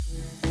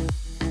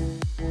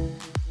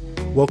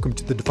Welcome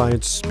to The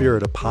Defiant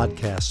Spirit, a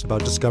podcast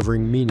about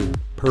discovering meaning,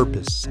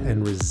 purpose,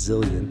 and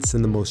resilience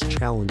in the most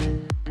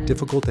challenging,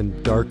 difficult,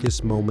 and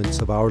darkest moments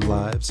of our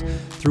lives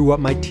through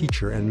what my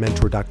teacher and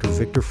mentor, Dr.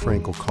 Viktor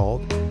Frankl,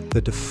 called the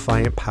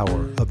defiant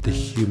power of the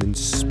human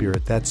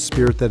spirit. That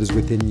spirit that is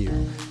within you,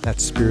 that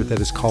spirit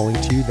that is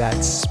calling to you,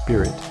 that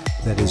spirit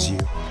that is you.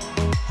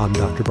 I'm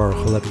Dr.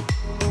 Baruch Halevi.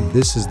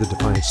 This is The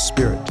Defiant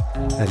Spirit.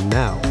 And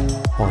now,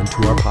 on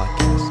to our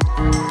podcast.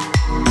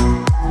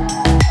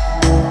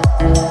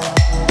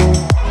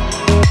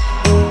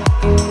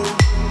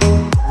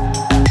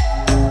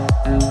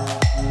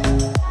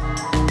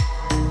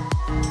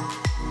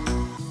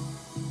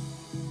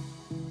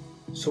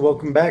 So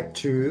welcome back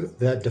to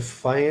the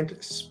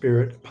Defiant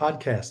Spirit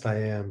podcast. I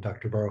am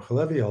Dr. Baruch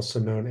Halevi, also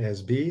known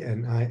as B,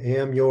 and I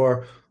am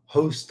your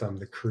host. I'm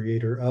the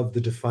creator of the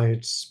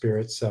Defiant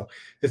Spirit. So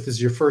if this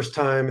is your first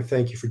time,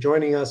 thank you for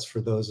joining us. For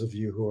those of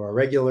you who are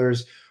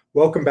regulars,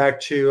 welcome back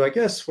to, I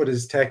guess, what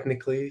is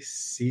technically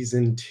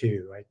season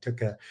 2. I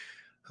took a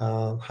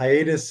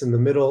hiatus in the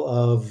middle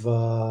of,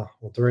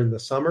 during the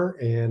summer,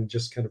 and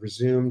just kind of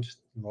resumed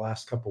in the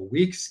last couple of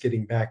weeks,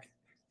 getting back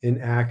in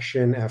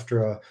action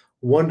after a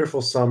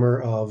wonderful summer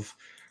of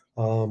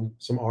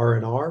some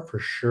R&R for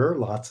sure.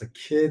 Lots of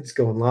kids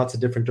going lots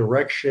of different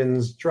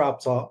directions,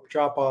 drop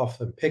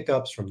off and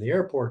pickups from the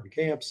airport and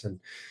camps and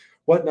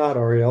whatnot.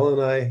 Ariel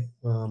and I,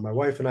 my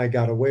wife and I,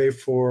 got away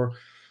for a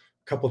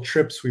couple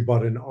trips. We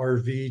bought an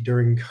RV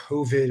during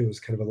COVID. It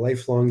was kind of a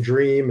lifelong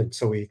dream. And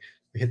so we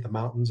hit the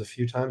mountains a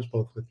few times,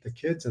 both with the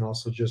kids and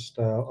also just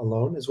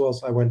alone, as well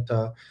as I went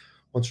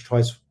once or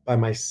twice by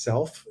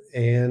myself,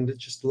 and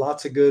just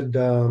lots of good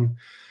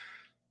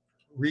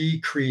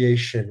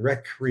recreation,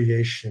 right?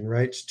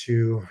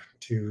 To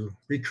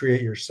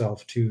recreate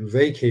yourself, to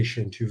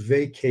vacation, to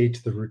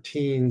vacate the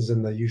routines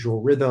and the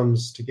usual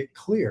rhythms to get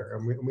clear.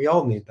 And we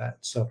all need that.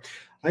 So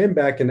I am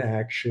back in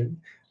action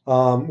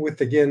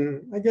with,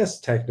 again, I guess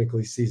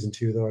technically season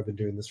 2, though I've been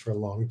doing this for a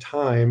long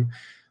time,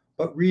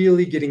 but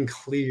really getting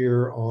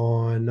clear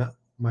on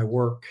my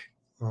work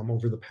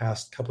over the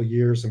past couple of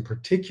years in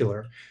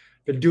particular.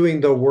 Been doing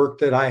the work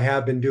that I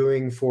have been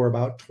doing for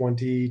about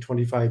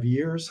 25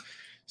 years.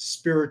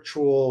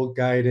 Spiritual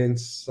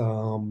guidance,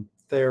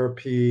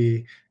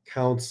 therapy,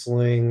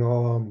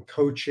 counseling,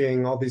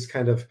 coaching, all these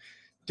kind of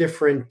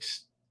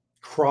different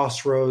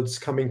crossroads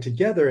coming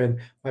together.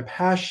 And my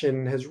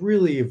passion has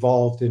really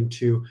evolved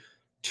into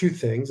two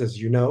things,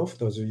 as you know, for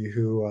those of you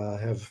who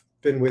have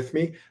been with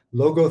me: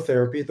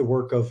 logotherapy, the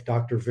work of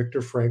Dr. Viktor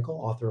Frankl,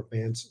 author of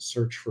Man's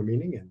Search for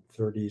Meaning and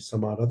 30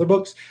 some odd other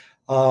books.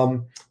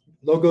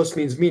 Logos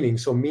means meaning,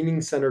 so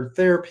meaning-centered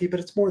therapy, but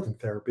it's more than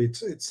therapy.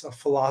 It's a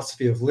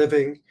philosophy of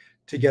living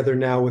together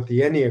now with the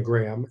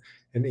Enneagram,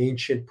 an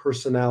ancient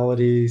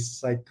personality,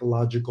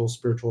 psychological,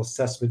 spiritual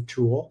assessment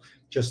tool,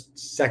 just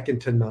second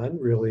to none.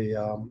 Really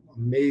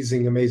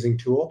amazing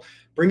tool.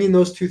 Bringing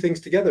those two things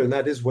together, and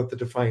that is what the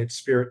Defiant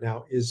Spirit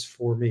now is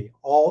for me,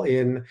 all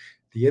in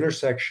the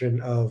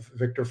intersection of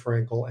Viktor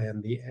Frankl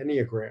and the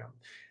Enneagram.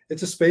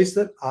 It's a space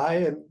that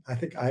I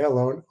think I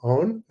alone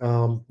own,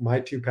 my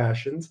two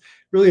passions,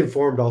 really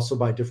informed also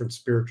by different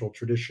spiritual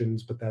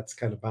traditions, but that's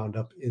kind of bound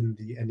up in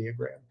the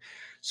Enneagram.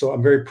 So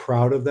I'm very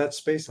proud of that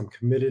space. I'm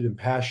committed and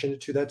passionate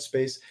to that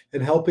space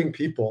and helping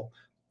people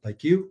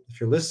like you,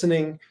 if you're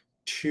listening,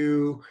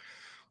 to,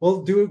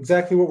 well, do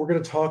exactly what we're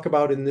going to talk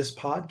about in this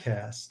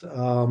podcast,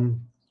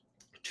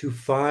 to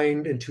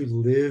find and to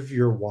live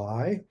your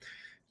why,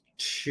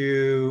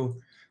 to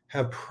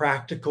have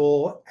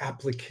practical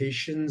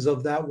applications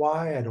of that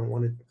why. I don't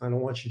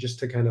want you just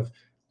to kind of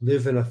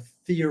live in a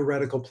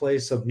theoretical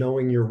place of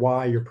knowing your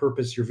why, your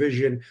purpose, your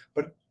vision,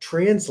 but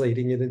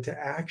translating it into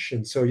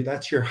action. So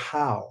that's your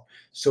how.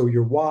 So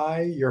your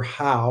why, your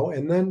how,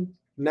 and then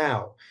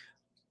now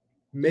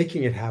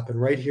making it happen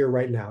right here,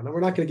 right now. Now,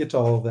 we're not going to get to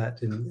all of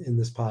that in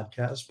this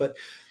podcast, but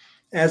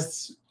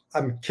as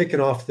I'm kicking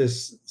off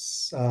this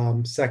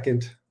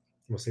second,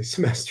 we'll say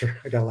semester.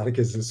 I got a lot of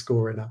kids in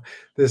school right now.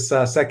 This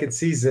second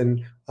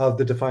season of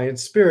the Defiant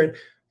Spirit,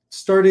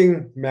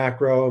 starting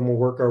macro, and we'll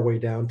work our way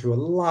down to a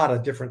lot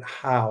of different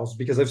hows,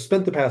 because I've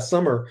spent the past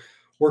summer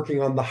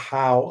working on the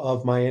how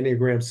of my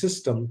Enneagram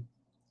system,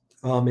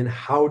 and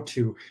how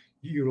to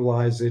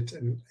utilize it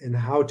and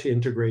how to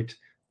integrate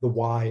the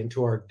why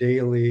into our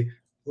daily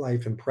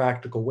life in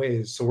practical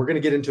ways. So we're going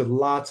to get into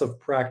lots of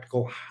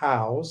practical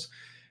hows,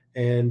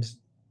 and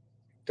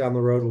down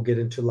the road, we'll get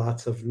into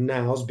lots of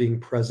nows, being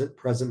present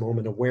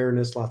moment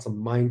awareness, lots of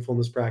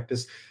mindfulness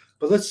practice.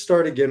 But let's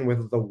start again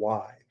with the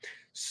why.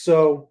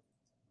 So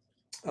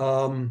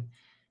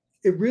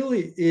it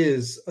really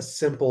is a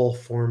simple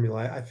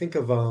formula. I think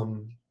of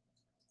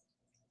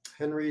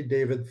Henry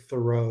David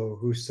Thoreau,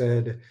 who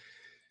said,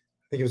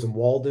 I think it was in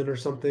Walden or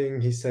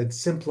something, he said,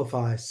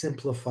 simplify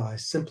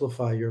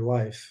your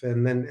life.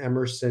 And then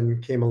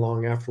Emerson came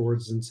along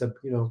afterwards and said,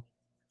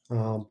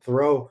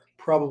 Thoreau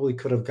probably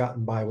could have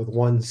gotten by with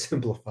one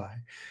simplify.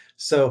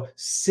 So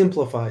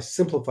simplify,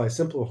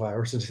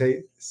 or to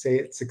say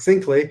it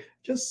succinctly,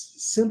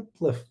 just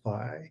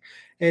simplify.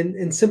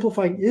 And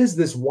simplifying is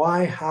this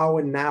why, how,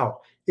 and now.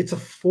 It's a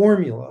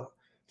formula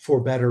for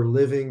better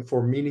living,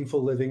 for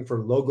meaningful living, for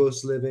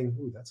logos living.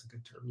 Ooh, that's a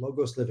good term.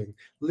 Logos living,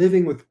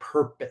 living with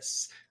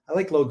purpose. I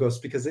like logos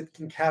because it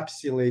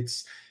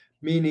encapsulates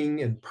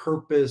meaning and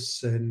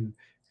purpose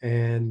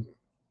and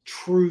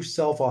true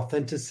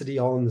self-authenticity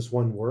all in this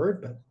one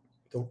word, but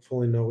don't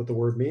fully know what the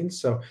word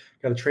means. So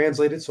got to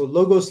translate it. So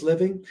logos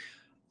living,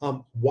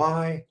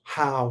 why,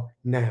 how,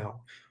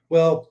 now?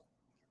 Well,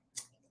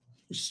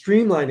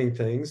 streamlining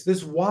things,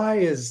 this why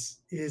is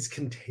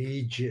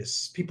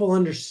contagious. People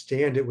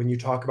understand it when you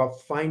talk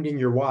about finding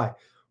your why,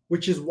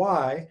 which is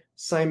why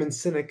Simon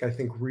Sinek, I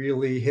think,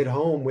 really hit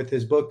home with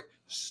his book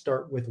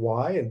Start With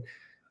Why. And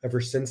ever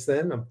since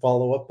then,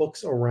 follow-up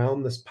books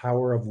around this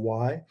power of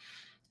why.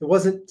 It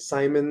wasn't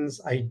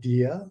Simon's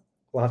idea.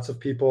 Lots of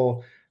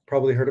people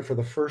probably heard it for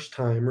the first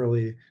time,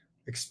 really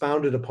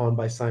expounded upon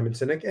by Simon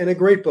Sinek, and a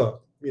great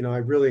book. I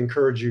really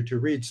encourage you to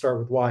read Start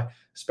With Why,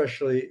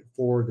 especially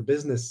for the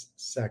business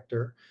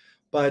sector.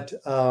 But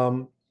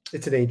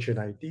it's an ancient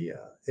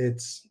idea.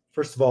 It's,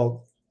 first of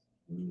all,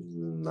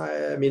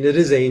 I mean, it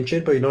is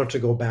ancient, but you don't have to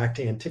go back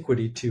to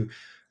antiquity to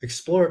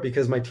explore it,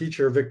 because my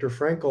teacher, Viktor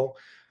Frankl,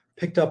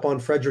 picked up on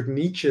Friedrich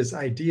Nietzsche's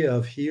idea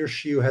of he or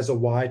she who has a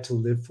why to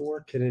live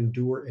for can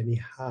endure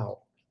anyhow.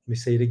 Let me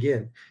say it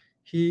again.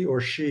 He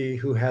or she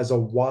who has a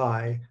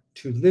why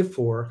to live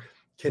for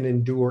can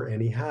endure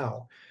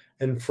anyhow.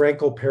 And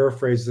Frankl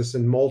paraphrased this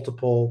in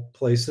multiple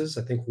places,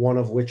 I think one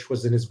of which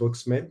was in his book,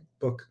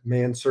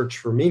 Man's Search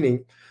for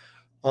Meaning.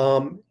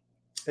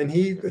 And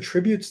he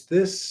attributes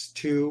this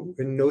to,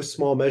 in no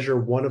small measure,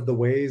 one of the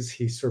ways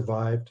he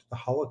survived the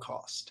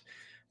Holocaust,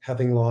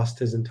 having lost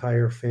his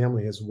entire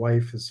family, his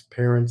wife, his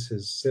parents,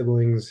 his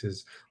siblings,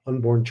 his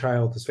unborn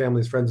child, his family,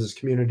 his friends, his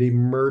community,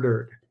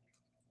 murdered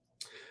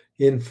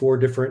in 4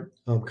 different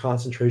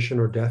concentration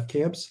or death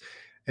camps.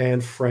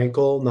 And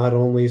Frankl not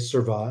only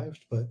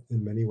survived, but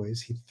in many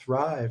ways he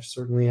thrived,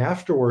 certainly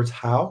afterwards.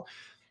 How?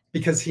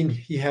 Because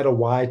he had a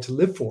why to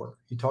live for.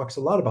 He talks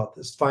a lot about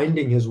this,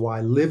 finding his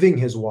why, living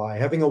his why,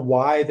 having a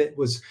why that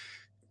was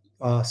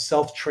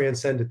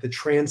self-transcendent, that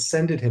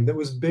transcended him, that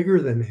was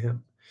bigger than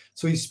him.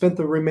 So he spent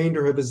the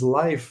remainder of his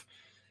life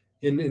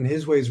in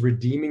his ways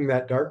redeeming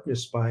that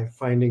darkness by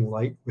finding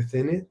light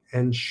within it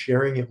and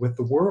sharing it with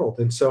the world.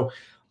 And so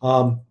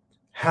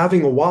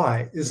having a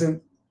why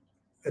isn't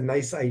a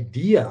nice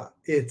idea.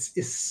 It's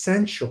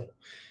essential.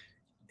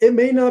 It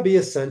may not be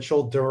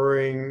essential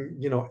during,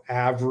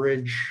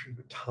 average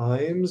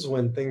times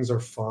when things are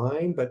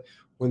fine, but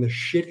when the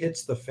shit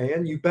hits the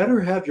fan, you better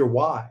have your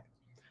why.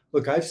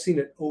 Look, I've seen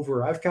it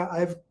over.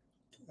 I've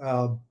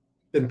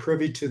been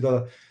privy to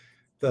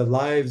the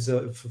lives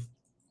of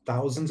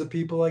thousands of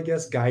people, I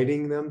guess,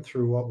 guiding them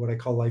through what I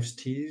call life's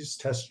T's,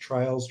 tests,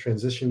 trials,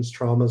 transitions,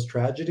 traumas,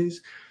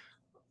 tragedies.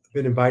 I've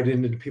been invited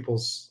into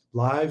people's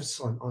lives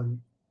on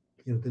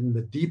in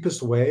the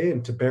deepest way,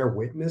 and to bear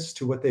witness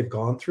to what they've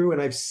gone through.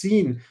 And I've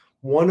seen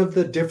one of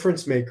the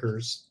difference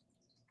makers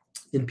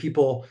in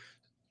people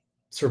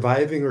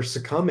surviving or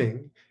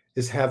succumbing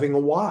is having a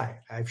why.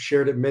 I've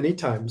shared it many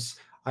times.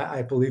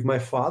 I believe my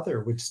father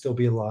would still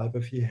be alive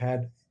if he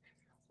had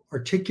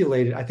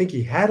articulated. I think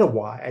he had a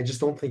why. I just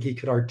don't think he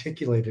could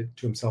articulate it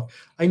to himself.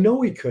 I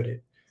know he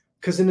couldn't,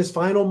 because in his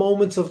final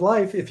moments of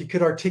life, if he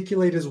could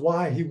articulate his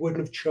why, he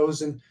wouldn't have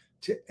chosen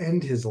to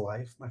end his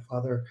life. My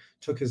father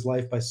took his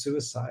life by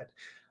suicide.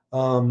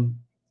 And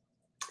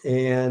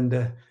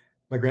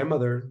my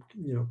grandmother,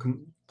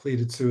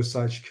 completed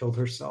suicide. She killed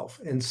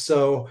herself. And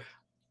so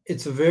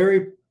it's a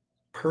very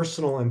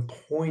personal and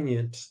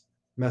poignant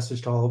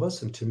message to all of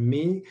us, and to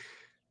me,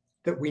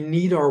 that we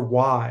need our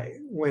why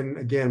when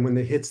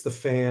it hits the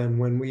fan,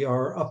 when we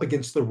are up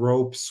against the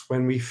ropes,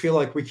 when we feel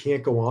like we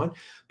can't go on.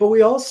 But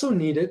we also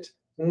need it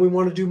when we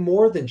want to do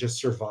more than just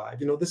survive.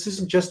 This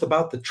isn't just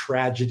about the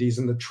tragedies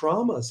and the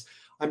traumas.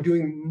 I'm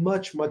doing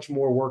much, much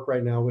more work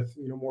right now with,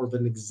 more of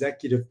an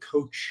executive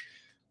coach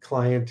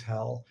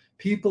clientele,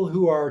 people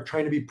who are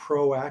trying to be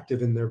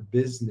proactive in their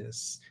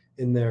business,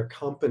 in their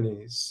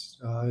companies,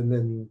 and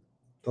then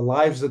the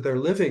lives that they're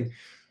living,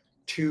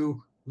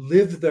 to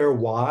live their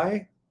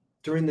why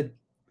during the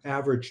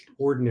average,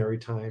 ordinary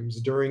times,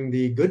 during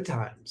the good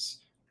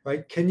times,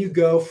 right? Can you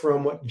go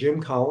from what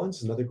Jim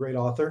Collins, another great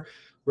author,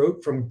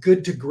 wrote, from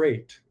good to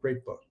great?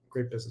 Great book,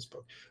 great business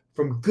book.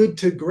 From good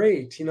to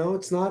great,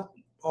 it's not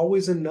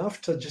always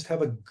enough to just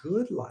have a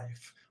good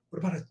life. What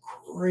about a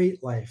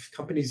great life?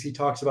 Companies he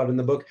talks about in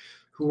the book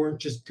who weren't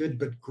just good,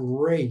 but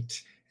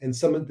great. And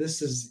some of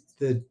this is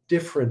the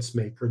difference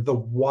maker, the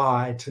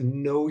why, to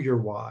know your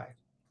why.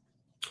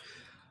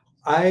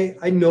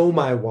 I know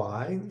my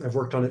why. I've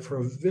worked on it for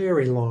a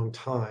very long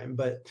time,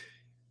 but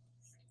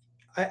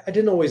I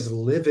didn't always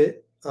live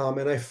it.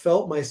 And I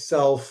felt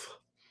myself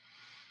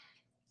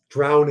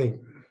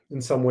drowning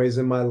in some ways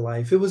in my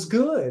life. It was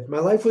good. My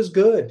life was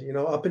good,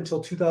 up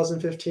until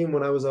 2015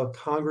 when I was a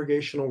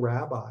congregational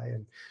rabbi.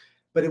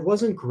 But it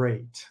wasn't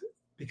great,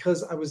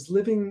 because I was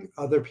living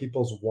other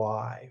people's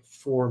why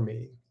for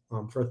me,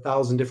 for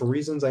 1,000 different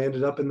reasons. I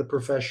ended up in the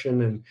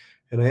profession,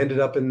 and I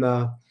ended up in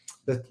the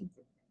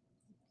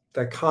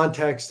that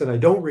context, and I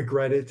don't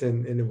regret it.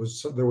 And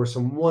there were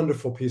some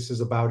wonderful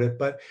pieces about it,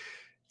 but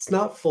it's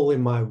not fully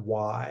my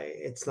why.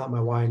 It's not my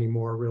why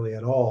anymore, really,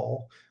 at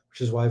all,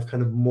 which is why I've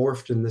kind of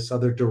morphed in this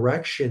other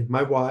direction.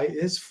 My why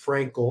is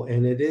Frankel,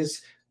 and it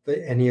is the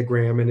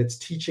Enneagram, and it's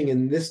teaching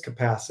in this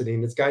capacity,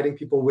 and it's guiding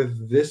people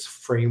with this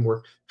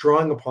framework,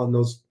 drawing upon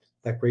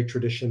that great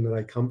tradition that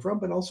I come from,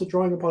 but also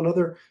drawing upon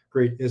other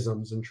great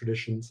isms and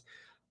traditions.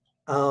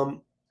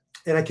 Um,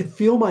 and I could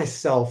feel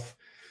myself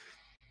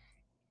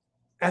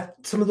at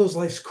some of those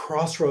life's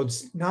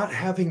crossroads, not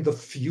having the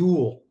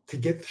fuel to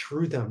get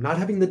through them, not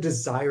having the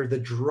desire, the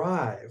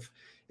drive.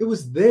 It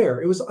was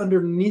there, it was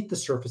underneath the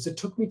surface. It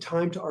took me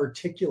time to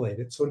articulate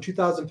it. So in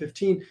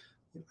 2015,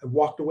 I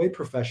walked away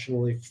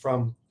professionally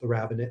from the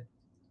rabbinate.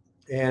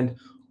 And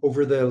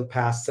over the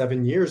past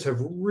 7 years,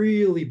 have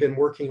really been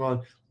working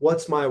on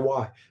what's my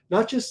why,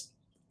 not just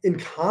in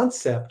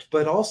concept,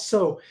 but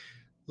also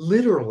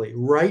literally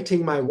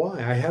writing my why.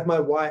 I have my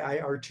why. I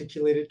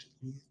articulate it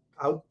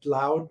out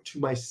loud to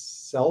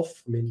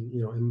myself. I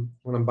mean,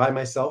 when I'm by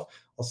myself,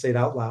 I'll say it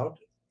out loud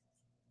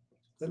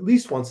at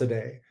least once a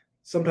day,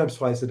 sometimes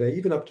twice a day,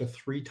 even up to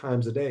 3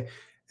 times a day.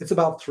 It's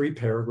about 3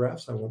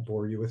 paragraphs. I won't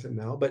bore you with it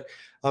now, but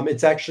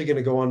it's actually going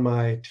to go on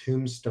my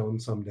tombstone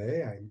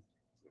someday.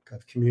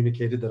 I've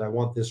communicated that I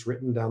want this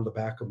written down the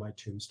back of my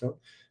tombstone,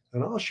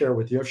 and I'll share it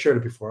with you. I've shared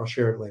it before. I'll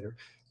share it later.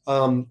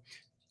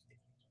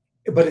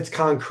 But it's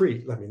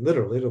concrete. I mean,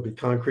 literally, it'll be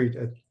concrete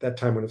at that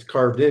time when it's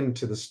carved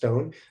into the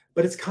stone.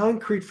 But it's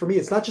concrete for me.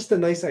 It's not just a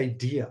nice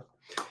idea.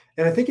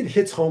 And I think it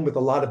hits home with a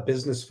lot of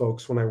business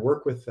folks when I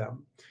work with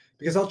them,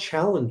 because I'll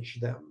challenge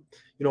them.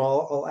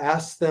 I'll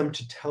ask them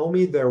to tell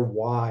me their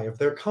why of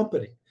their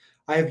company.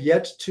 I have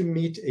yet to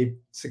meet a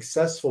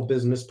successful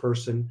business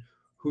person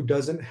who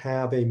doesn't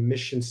have a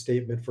mission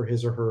statement for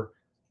his or her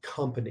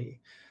company.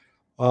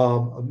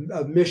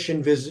 A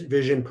mission,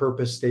 vision,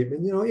 purpose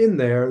statement. In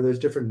there's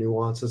different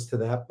nuances to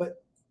that,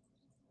 but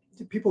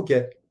people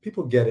get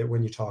it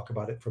when you talk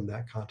about it from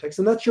that context,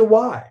 and that's your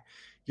why,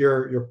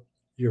 your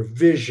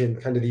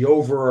vision, kind of the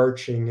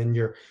overarching, and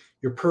your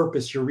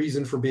purpose, your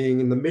reason for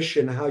being, and the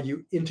mission, how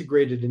you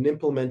integrate it and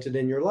implement it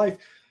in your life.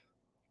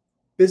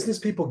 Business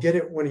people get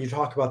it when you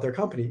talk about their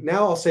company.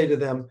 Now I'll say to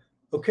them,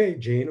 okay,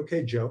 Jane,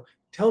 okay, Joe,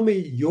 tell me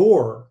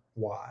your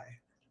why.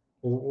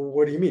 Well,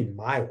 what do you mean,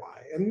 my why?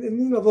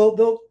 And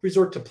they'll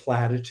resort to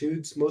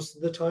platitudes most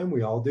of the time.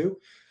 We all do.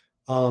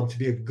 To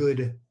be a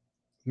good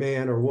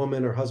man or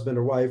woman or husband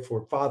or wife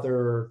or father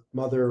or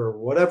mother or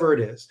whatever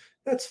it is,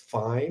 that's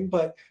fine.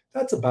 But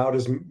that's about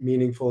as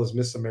meaningful as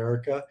Miss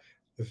America,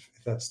 if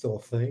that's still a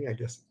thing. I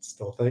guess it's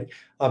still a thing.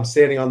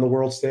 Standing on the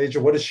world stage.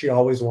 And what does she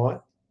always want?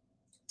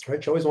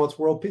 Right? She always wants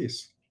world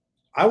peace.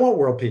 I want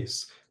world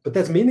peace, but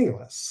that's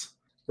meaningless,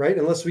 right?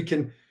 Unless we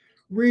can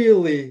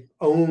really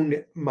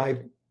own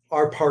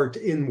our part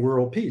in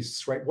world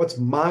peace, right? What's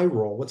my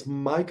role? What's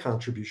my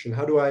contribution?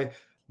 How do I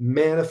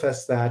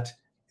manifest that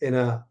in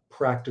a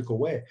practical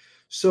way?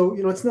 So,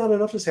 it's not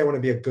enough to say I want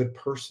to be a good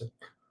person.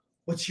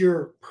 What's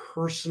your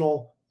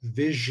personal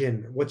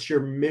vision? What's your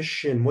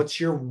mission? What's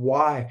your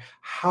why?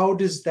 How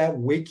does that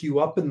wake you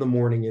up in the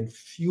morning and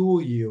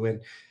fuel you?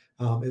 And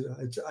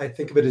I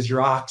think of it as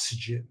your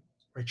oxygen,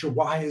 right? Your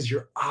why is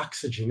your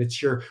oxygen.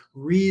 It's your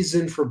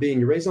reason for being,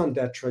 your raison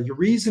d'etre, your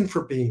reason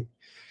for being.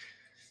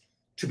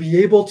 To be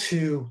able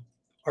to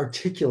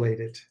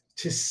articulate it,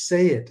 to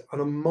say it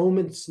on a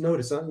moment's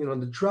notice, on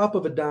the drop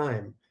of a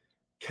dime.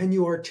 Can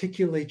you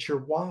articulate your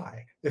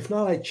why? If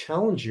not, I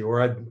challenge you,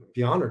 or I'd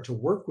be honored to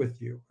work with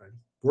you and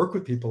work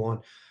with people on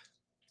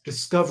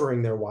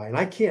discovering their why. And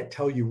I can't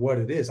tell you what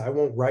it is. I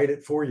won't write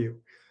it for you.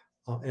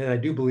 And I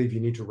do believe you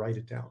need to write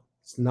it down.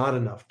 It's not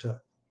enough to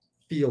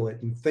feel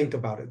it and think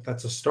about it.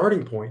 That's a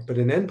starting point, but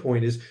an end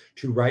point is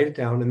to write it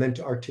down and then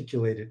to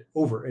articulate it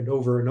over and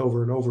over and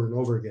over and over and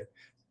over again,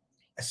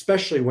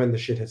 especially when the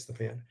shit hits the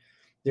fan.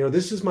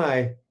 This is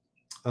my,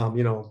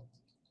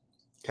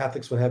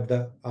 Catholics would have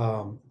that,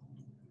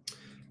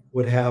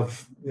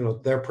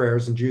 their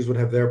prayers, and Jews would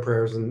have their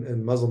prayers,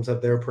 and Muslims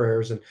have their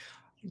prayers. And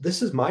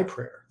this is my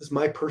prayer.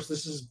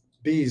 This is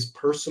B's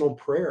personal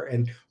prayer.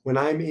 And when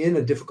I'm in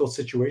a difficult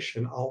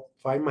situation, I'll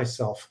find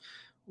myself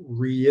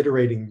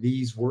reiterating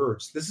these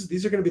words.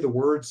 These are going to be the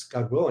words,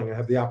 God willing, I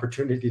have the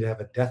opportunity to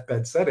have a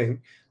deathbed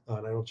setting,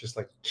 and I don't just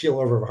keel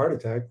over of a heart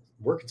attack,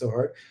 working so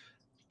hard.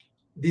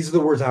 These are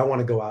the words I want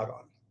to go out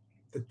on.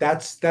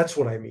 That's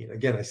what I mean.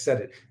 Again, I said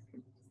it.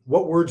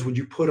 What words would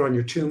you put on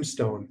your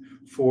tombstone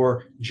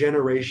for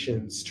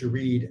generations to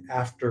read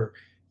after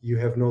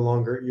you're no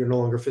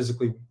longer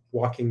physically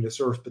walking this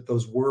earth, but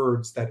those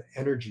words, that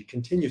energy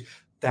continues?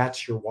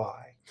 That's your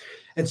why.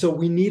 And so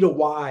we need a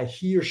why.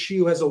 He or she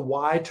who has a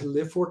why to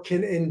live for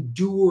can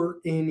endure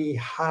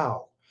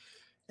anyhow.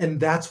 And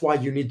that's why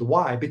you need the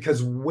why,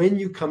 because when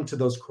you come to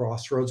those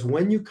crossroads,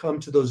 when you come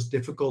to those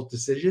difficult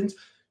decisions,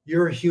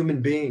 you're a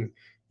human being.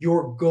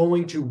 You're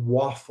going to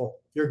waffle.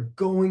 You're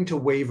going to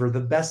waver. The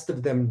best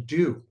of them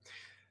do.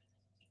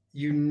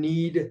 You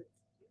need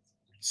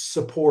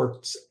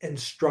supports and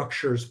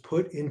structures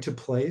put into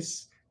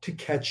place to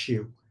catch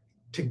you,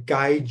 to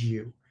guide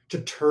you,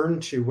 to turn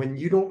to when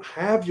you don't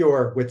have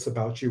your wits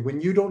about you, when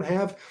you don't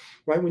have,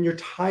 right, when you're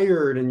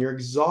tired and you're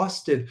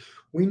exhausted.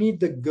 We need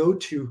the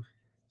go-to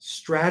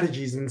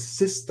strategies and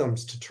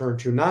systems to turn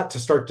to, not to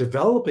start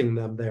developing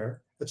them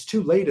there. It's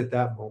too late at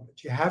that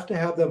moment. You have to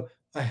have them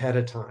ahead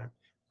of time,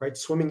 right?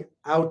 Swimming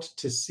out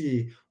to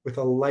sea with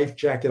a life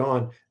jacket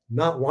on,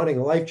 not wanting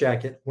a life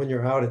jacket when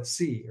you're out at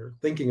sea or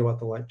thinking about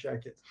the life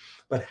jacket,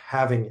 but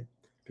having it.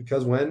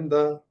 Because when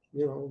the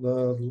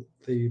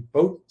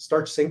boat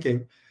starts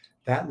sinking,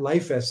 that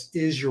life vest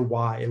is your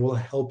why. It will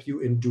help you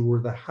endure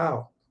the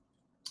how.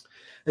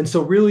 And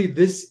so, really,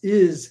 this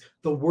is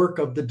the work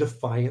of the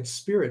defiant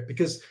spirit,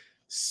 because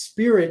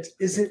spirit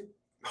isn't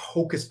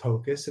hocus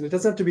pocus, and it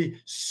doesn't have to be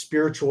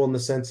spiritual in the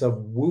sense of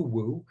woo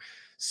woo.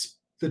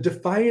 The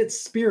defiant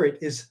spirit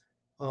is,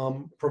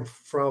 from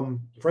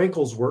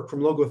Frankl's work, from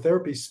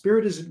logotherapy,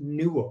 spirit is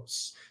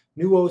nous.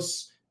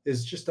 Nous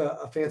is just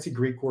a fancy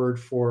Greek word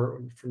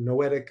for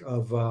noetic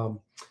of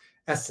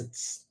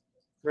essence,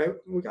 right?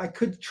 I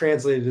could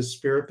translate it as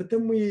spirit, but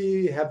then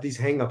we have these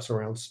hangups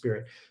around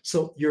spirit.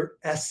 So your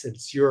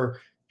essence, your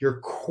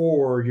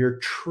core, your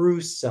true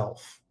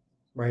self,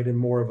 right? In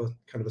more of a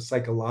kind of a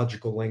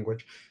psychological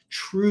language,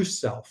 true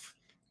self,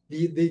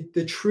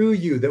 the true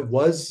you that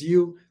was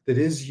you, that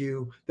is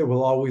you, that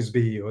will always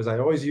be you. As I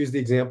always use the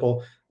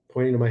example,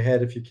 pointing to my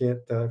head, if you can't,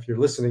 if you're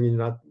listening and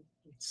you're not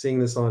seeing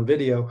this on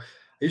video,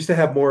 I used to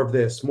have more of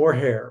this, more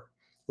hair,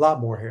 a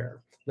lot more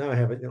hair. Now I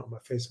have it, my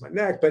face, my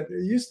neck, but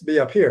it used to be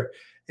up here.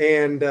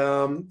 And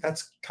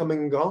that's come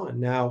and gone.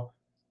 Now,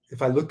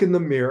 if I look in the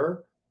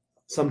mirror,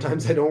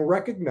 sometimes I don't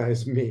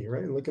recognize me,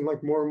 right? Looking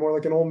like more and more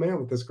like an old man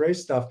with this gray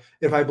stuff.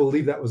 If I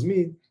believe that was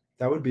me,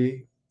 that would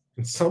be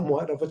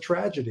somewhat of a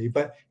tragedy,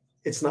 but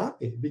it's not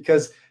me,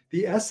 because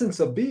the essence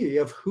of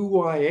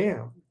who I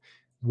am,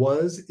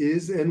 was,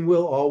 is, and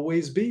will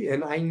always be.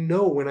 And I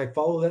know when I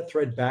follow that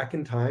thread back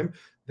in time,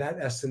 that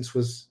essence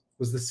was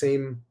the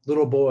same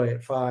little boy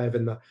at 5,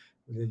 and the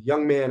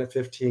young man at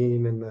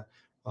 15, and the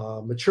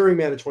maturing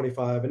man at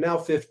 25, and now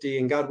 50,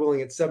 and God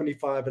willing at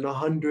 75 and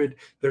 100.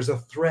 There's a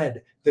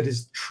thread that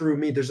is true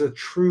me. There's a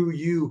true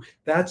you.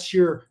 That's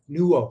your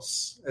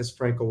nous, as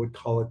Frankl would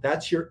call it.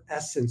 That's your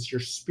essence,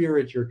 your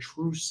spirit, your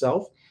true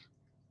self.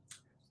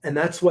 And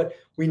that's what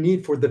we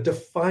need for the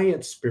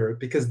defiant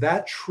spirit, because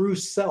that true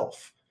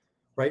self,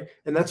 right?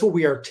 And that's what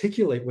we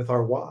articulate with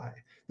our why.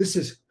 This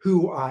is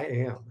who I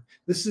am.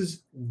 This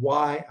is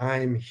why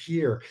I'm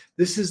here.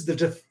 This is the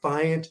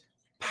defiant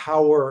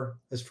power,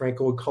 as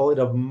Frankl would call it,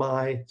 of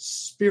my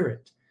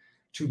spirit,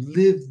 to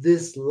live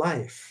this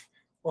life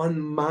on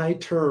my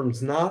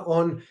terms, not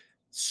on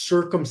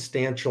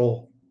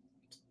circumstantial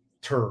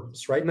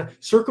terms, right? Now,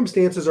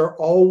 circumstances are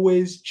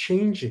always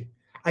changing.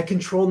 I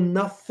control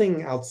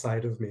nothing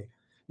outside of me.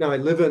 Now, I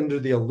live under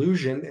the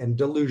illusion and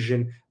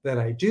delusion that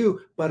I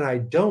do, but I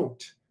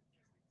don't.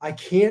 I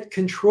can't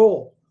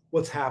control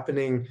what's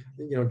happening,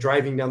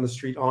 driving down the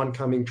street,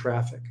 oncoming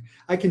traffic.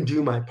 I can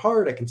do my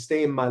part. I can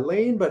stay in my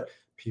lane, but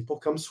people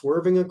come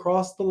swerving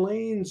across the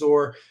lanes,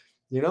 or,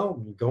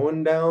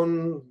 going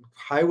down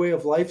highway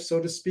of life, so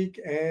to speak,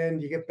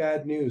 and you get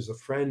bad news. A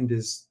friend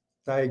is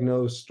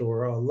diagnosed,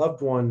 or a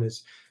loved one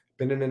has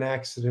been in an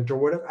accident, or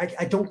whatever.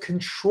 I don't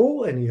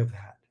control any of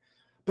that.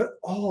 But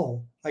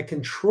all I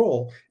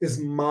control is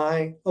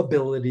my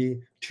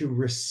ability to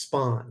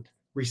respond.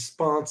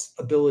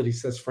 Responsibility,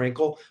 says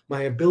Frankl,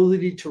 my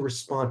ability to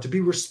respond, to be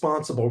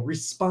responsible,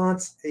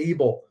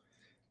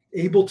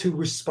 able to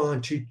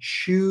respond, to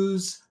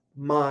choose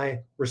my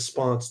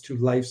response to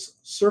life's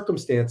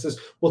circumstances.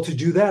 Well, to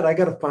do that, I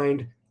got to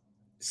find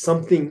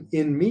something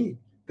in me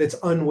that's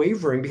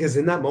unwavering, because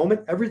in that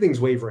moment, everything's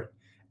wavering.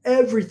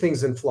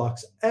 Everything's in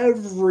flux.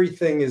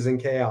 Everything is in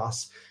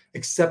chaos,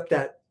 except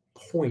that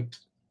point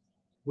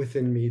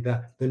within me,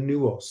 the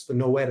nous, the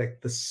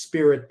noetic, the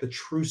spirit, the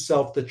true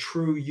self, the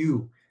true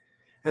you.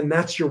 And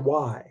that's your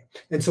why.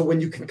 And so when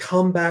you can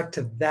come back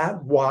to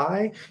that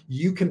why,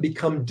 you can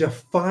become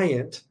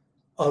defiant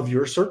of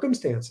your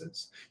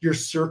circumstances. Your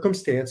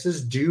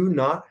circumstances do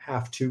not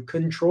have to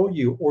control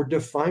you or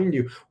define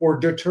you or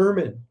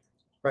determine,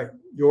 right,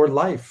 your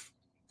life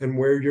and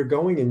where you're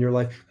going in your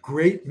life.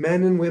 Great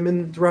men and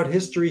women throughout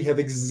history have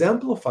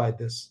exemplified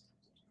this.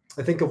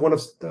 I think of one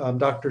of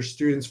Dr.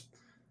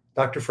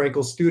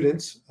 Frankl's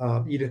students,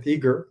 Edith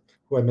Eger,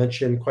 who I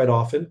mention quite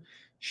often.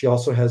 She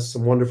also has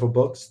some wonderful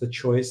books, The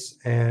Choice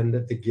and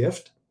The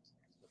Gift.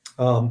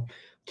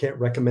 Can't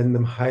recommend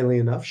them highly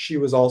enough. She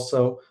was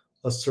also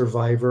a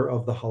survivor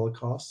of the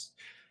Holocaust.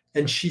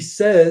 And she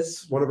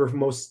says one of her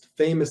most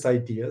famous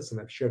ideas,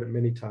 and I've shared it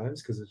many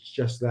times because it's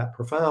just that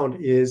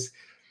profound, is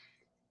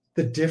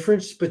the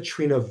difference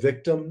between a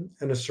victim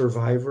and a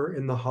survivor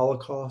in the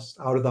Holocaust,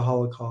 out of the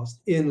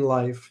Holocaust, in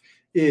life,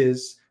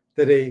 is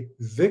that a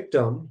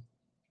victim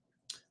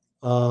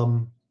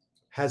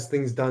has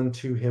things done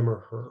to him or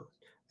her.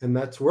 And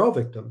we're all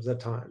victims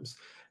at times.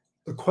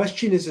 The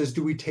question is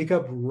do we take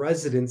up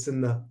residence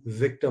in the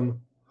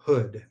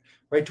victimhood,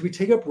 right? Do we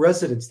take up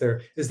residence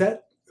there? Is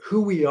that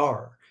who we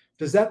are?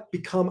 Does that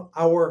become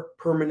our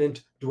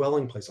permanent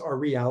dwelling place, our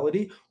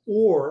reality?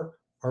 Or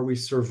are we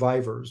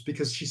survivors?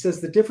 Because she says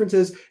the difference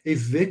is a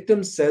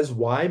victim says,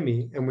 why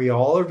me? And we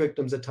all are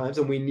victims at times,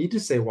 and we need to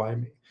say, why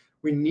me?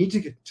 We need to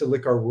get to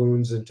lick our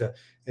wounds and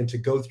to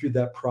go through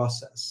that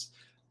process.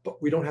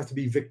 But we don't have to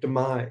be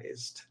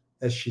victimized,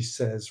 as she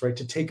says, right?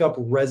 To take up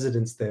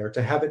residence there,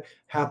 to have it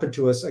happen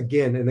to us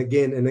again and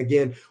again and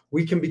again.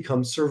 We can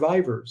become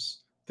survivors.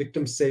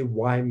 Victims say,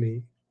 why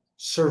me?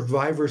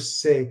 Survivors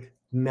say,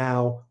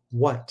 now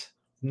what?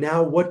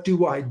 Now what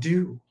do I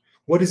do?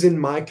 What is in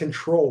my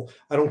control?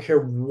 I don't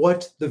care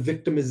what the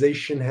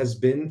victimization has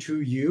been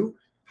to you,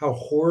 how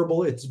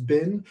horrible it's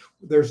been.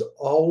 There's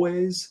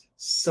always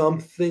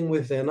something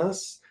within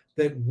us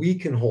that we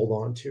can hold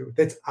on to,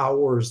 that's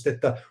ours, that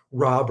the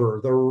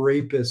robber, the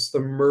rapist, the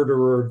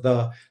murderer,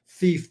 the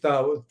thief,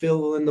 the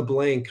fill in the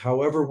blank,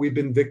 however we've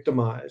been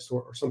victimized,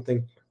 or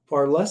something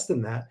far less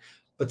than that,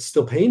 but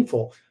still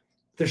painful.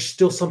 There's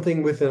still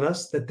something within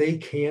us that they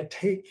can't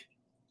take.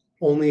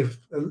 Only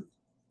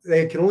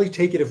they can only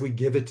take it if we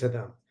give it to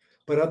them.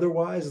 But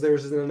otherwise,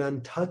 there's an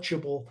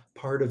untouchable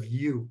part of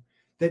you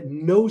that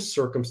no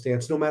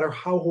circumstance, no matter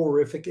how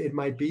horrific it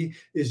might be,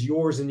 is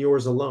yours and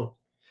yours alone.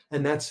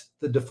 And that's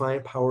the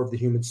defiant power of the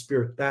human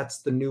spirit.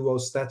 That's the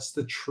nous, that's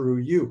the true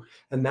you.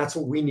 And that's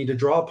what we need to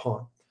draw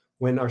upon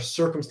when our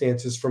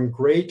circumstances, from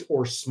great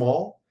or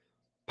small,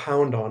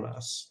 pound on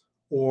us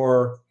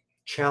or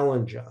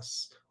challenge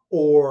us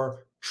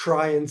or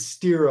try and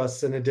steer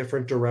us in a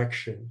different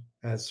direction,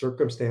 as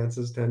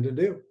circumstances tend to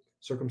do.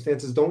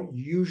 Circumstances don't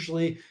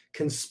usually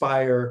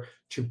conspire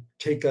to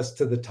take us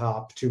to the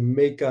top, to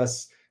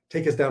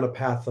take us down a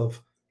path of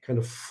kind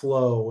of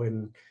flow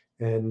and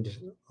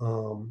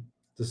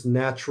this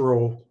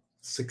natural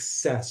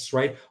success,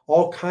 right?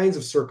 All kinds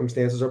of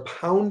circumstances are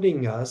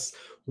pounding us.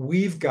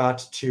 We've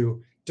got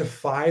to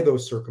defy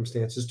those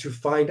circumstances to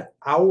find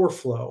our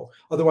flow.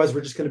 Otherwise,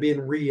 we're just going to be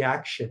in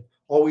reaction,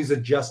 always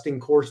adjusting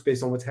course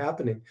based on what's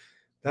happening.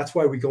 That's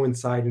why we go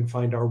inside and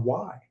find our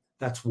why.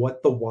 That's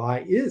what the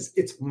why is.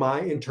 It's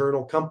my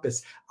internal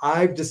compass.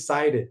 I've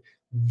decided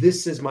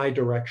this is my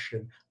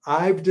direction.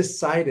 I've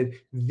decided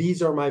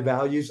these are my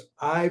values.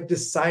 I've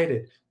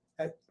decided,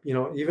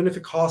 even if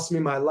it costs me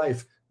my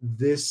life,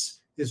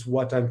 this is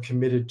what I'm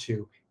committed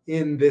to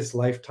in this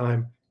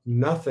lifetime.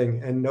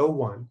 Nothing and no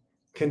one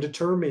can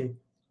deter me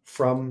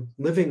from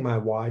living my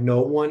why.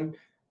 No one,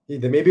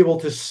 they may be able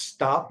to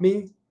stop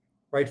me,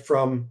 right,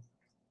 from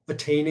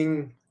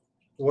attaining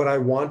what I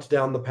want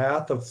down the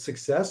path of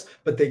success,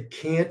 but they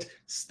can't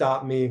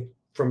stop me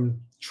from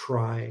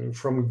trying,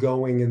 from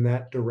going in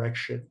that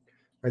direction.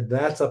 Right?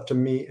 That's up to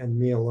me and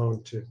me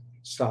alone to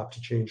stop,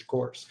 to change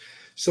course.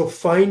 So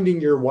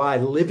finding your why,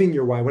 living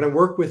your why. When I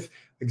work with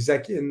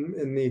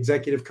in the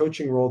executive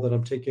coaching role that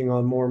I'm taking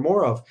on more and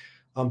more of,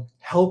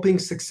 helping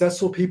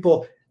successful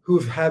people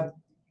who've had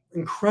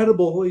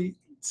incredibly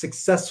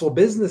successful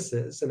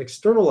businesses and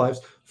external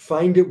lives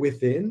find it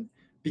within,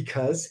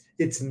 because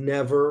it's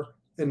never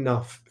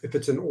enough. If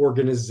it's an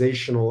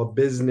organizational, a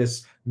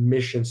business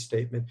mission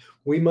statement,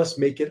 we must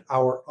make it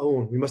our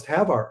own. We must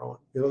have our own.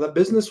 That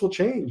business will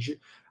change.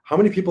 How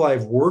many people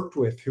I've worked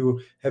with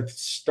who have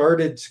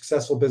started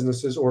successful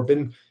businesses or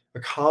been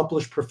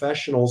accomplished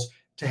professionals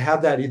to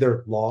have that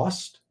either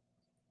lost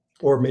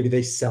or maybe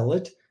they sell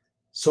it.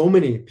 So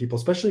many people,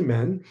 especially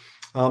men,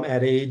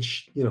 at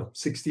age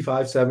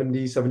 65,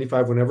 70,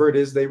 75, whenever it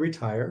is they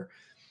retire,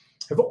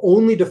 have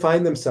only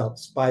defined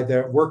themselves by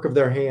the work of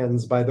their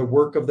hands, by the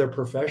work of their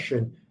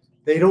profession.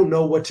 They don't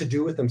know what to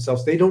do with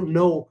themselves. They don't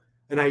know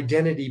an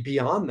identity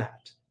beyond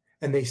that.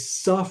 And they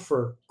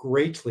suffer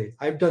greatly.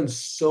 I've done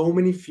so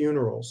many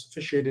funerals,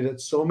 officiated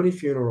at so many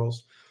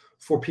funerals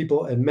for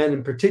people, and men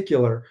in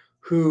particular,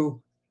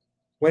 who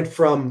went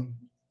from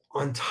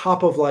on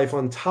top of life,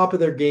 on top of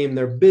their game,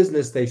 their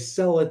business, they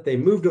sell it, they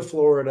move to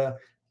Florida,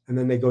 and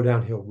then they go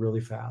downhill really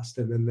fast.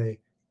 And then they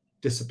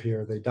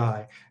disappear, they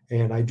die,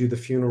 and I do the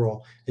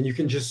funeral. And you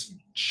can just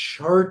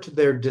chart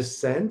their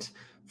descent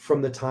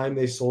from the time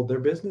they sold their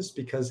business,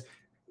 because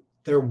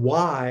their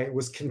why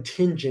was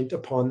contingent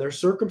upon their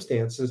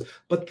circumstances.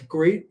 But the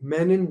great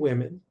men and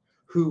women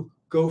who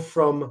go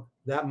from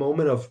that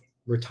moment of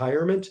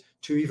retirement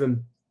to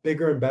even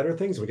bigger and better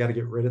things, we got to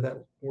get rid of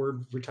that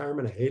word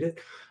retirement. I hate it,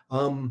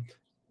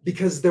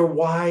 because their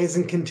why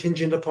isn't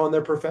contingent upon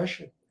their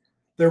profession.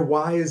 Their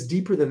why is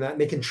deeper than that,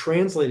 and they can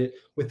translate it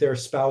with their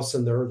spouse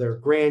and their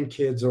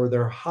grandkids or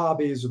their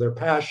hobbies or their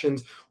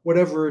passions,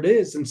 whatever it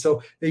is. And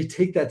so they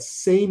take that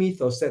same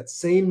ethos, that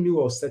same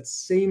nous, that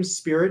same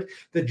spirit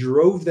that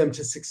drove them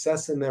to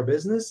success in their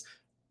business,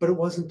 but it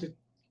wasn't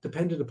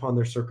dependent upon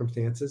their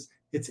circumstances.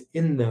 It's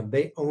in them.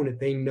 They own it.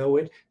 They know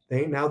it.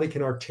 Now they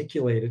can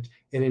articulate it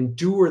and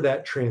endure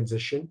that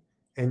transition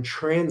and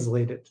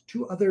translate it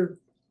to other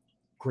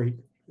great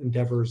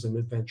endeavors and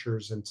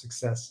adventures and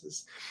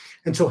successes.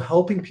 And so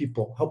helping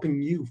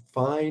you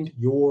find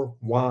your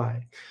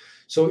why.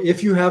 So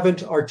if you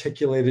haven't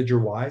articulated your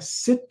why,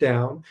 sit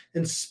down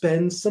and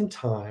spend some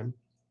time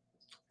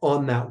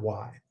on that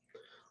why,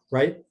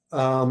 right?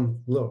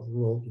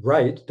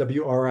 Write,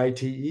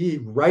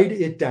 WRITE, write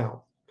it down.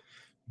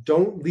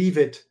 Don't leave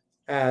it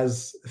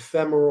as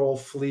ephemeral,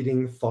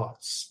 fleeting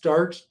thoughts.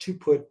 Start to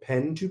put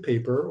pen to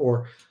paper,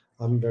 or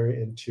I'm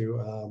very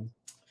into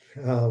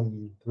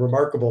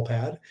Remarkable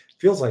Pad.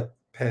 Feels like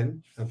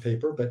pen on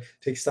paper, but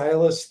take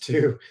stylus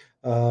to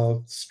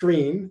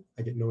screen.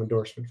 I get no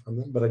endorsement from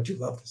them, but I do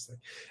love this thing.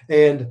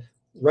 And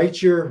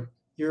write your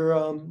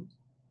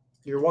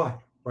why.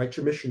 Write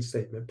your mission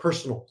statement,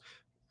 personal.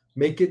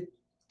 Make it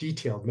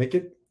detailed. Make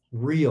it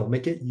real.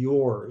 Make it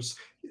yours.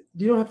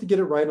 You don't have to get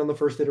it right on the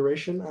first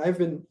iteration. I've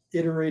been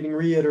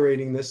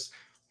reiterating this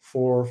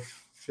for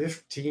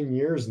 15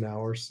 years now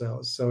or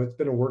so. So it's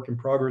been a work in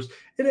progress.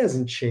 It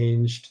hasn't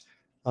changed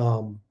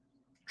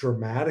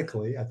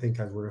dramatically. I think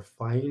I've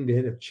refined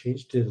it. I've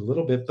changed it a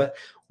little bit. But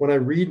when I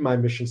read my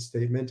mission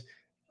statement,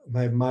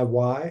 my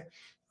why,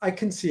 I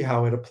can see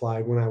how it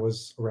applied when I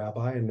was a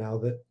rabbi. And now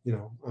that,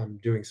 I'm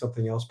doing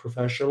something else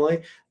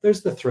professionally,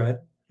 there's the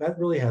thread. That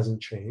really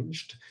hasn't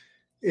changed.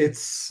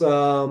 It's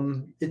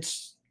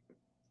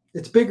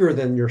bigger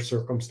than your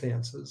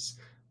circumstances,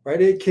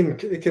 right? It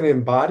can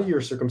embody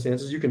your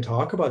circumstances. You can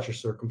talk about your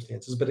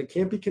circumstances, but it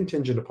can't be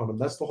contingent upon them.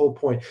 That's the whole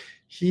point.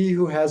 He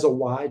who has a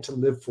why to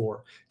live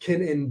for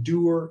can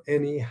endure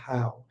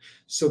anyhow.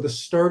 So the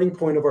starting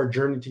point of our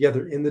journey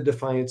together in the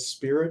Defiant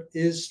Spirit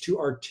is to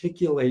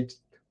articulate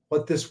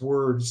what this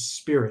word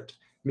spirit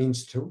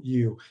means to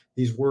you.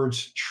 These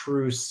words,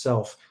 true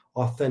self,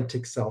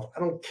 authentic self. I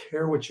don't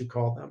care what you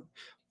call them.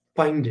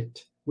 Find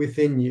it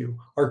within you.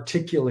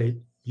 Articulate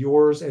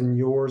yours and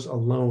yours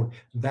alone.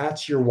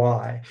 That's your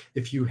why.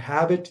 If you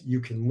have it,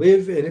 you can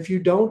live. And if you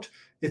don't,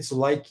 it's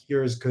like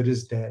you're as good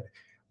as dead.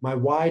 My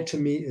why to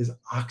me is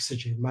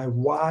oxygen. My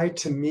why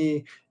to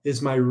me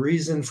is my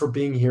reason for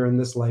being here in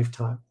this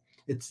lifetime.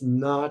 It's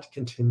not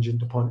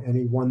contingent upon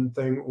any one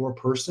thing or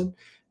person.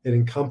 It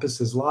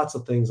encompasses lots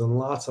of things and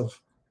lots of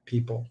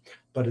people,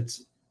 but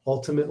it's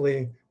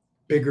ultimately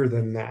bigger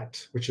than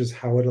that, which is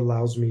how it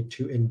allows me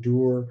to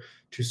endure,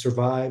 to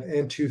survive,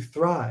 and to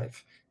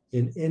thrive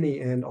in any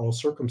and all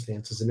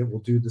circumstances, and it will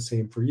do the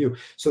same for you.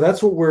 So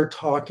that's what we're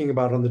talking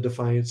about on the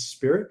Defiant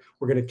Spirit.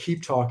 We're going to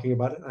keep talking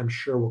about it. I'm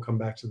sure we'll come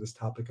back to this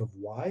topic of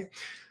why,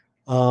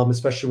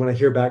 especially when I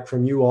hear back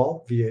from you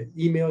all via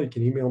email. You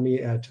can email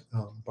me at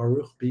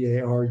Baruch,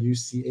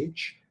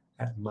 B-A-R-U-C-H,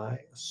 at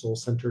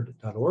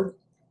mysoulcentered.org.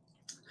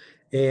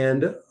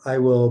 And I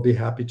will be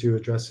happy to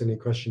address any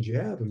questions you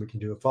have, and we can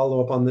do a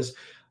follow-up on this.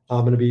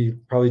 I'm going to be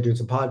probably doing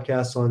some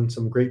podcasts on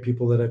some great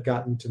people that I've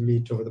gotten to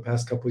meet over the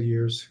past couple of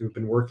years who've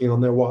been working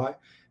on their why,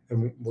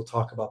 and we'll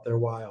talk about their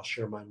why. I'll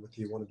share mine with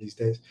you one of these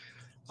days.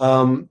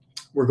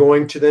 We're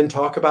going to then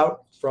talk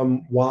about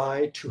from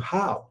why to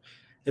how.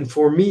 And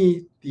for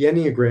me, the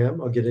Enneagram,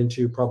 I'll get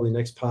into probably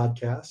next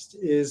podcast,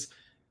 is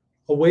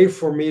a way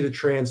for me to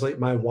translate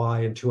my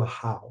why into a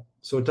how.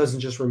 So it doesn't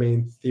just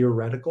remain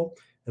theoretical,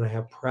 and I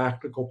have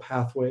practical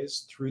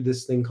pathways through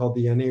this thing called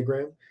the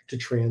Enneagram to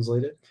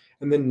translate it.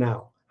 And then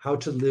now, how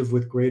to live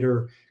with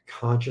greater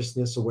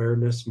consciousness,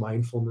 awareness,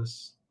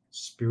 mindfulness,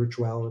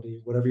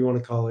 spirituality, whatever you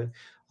want to call it,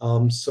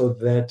 so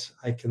that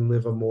I can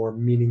live a more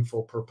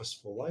meaningful,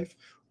 purposeful life.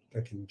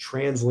 I can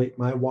translate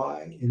my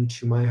why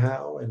into my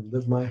how and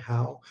live my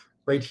how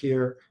right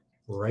here,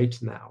 right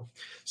now.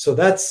 So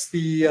that's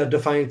the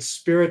Defiant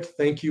Spirit.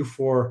 Thank you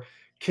for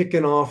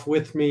kicking off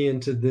with me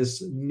into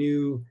this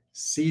new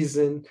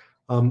season.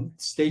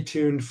 Stay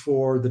tuned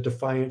for the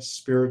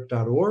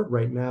defiantspirit.org.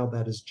 Right now,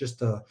 that is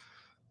just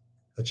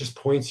that just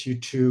points you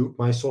to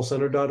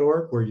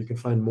mysoulcenter.org, where you can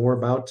find more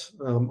about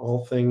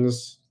all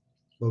things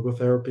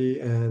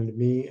logotherapy and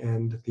me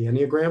and the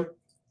Enneagram,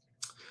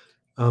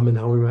 and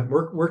how we might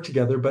work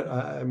together. But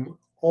I'm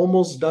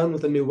almost done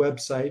with a new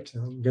website.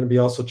 I'm going to be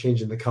also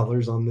changing the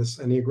colors on this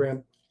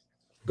Enneagram,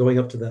 going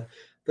up to the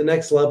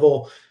next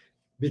level,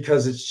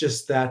 because it's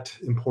just that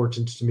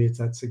important to me. It's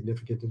that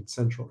significant and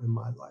central in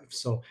my life.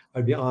 So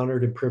I'd be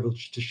honored and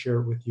privileged to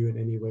share it with you in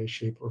any way,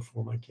 shape, or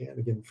form I can.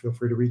 Again, feel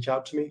free to reach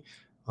out to me.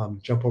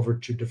 Jump over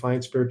to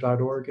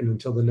defiantspirit.org. And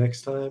until the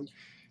next time,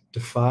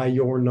 defy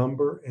your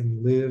number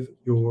and live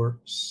your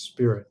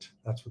spirit.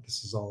 That's what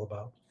this is all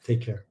about.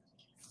 Take care.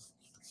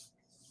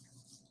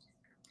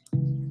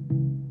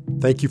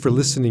 Thank you for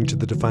listening to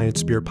the Defiant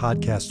Spirit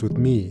podcast with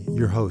me,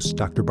 your host,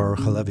 Dr. Baruch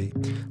Halevi.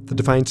 The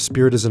Defiant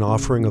Spirit is an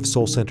offering of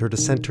Soul Centered, a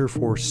center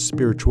for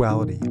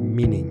spirituality,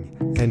 meaning,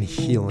 and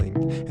healing.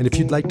 And if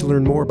you'd like to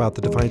learn more about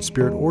the Defiant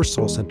Spirit or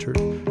Soul Centered,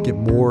 get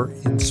more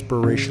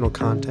inspirational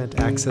content,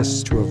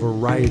 access to a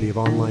variety of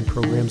online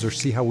programs, or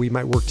see how we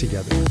might work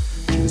together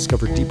to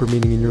discover deeper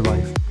meaning in your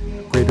life,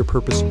 greater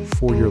purpose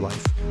for your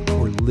life,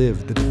 or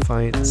live the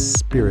Defiant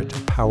Spirit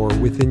power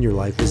within your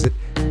life, visit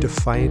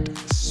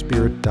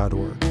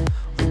defiantspirit.org.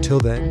 Until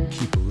then,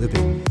 keep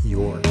living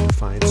your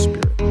Defiant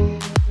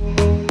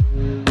Spirit.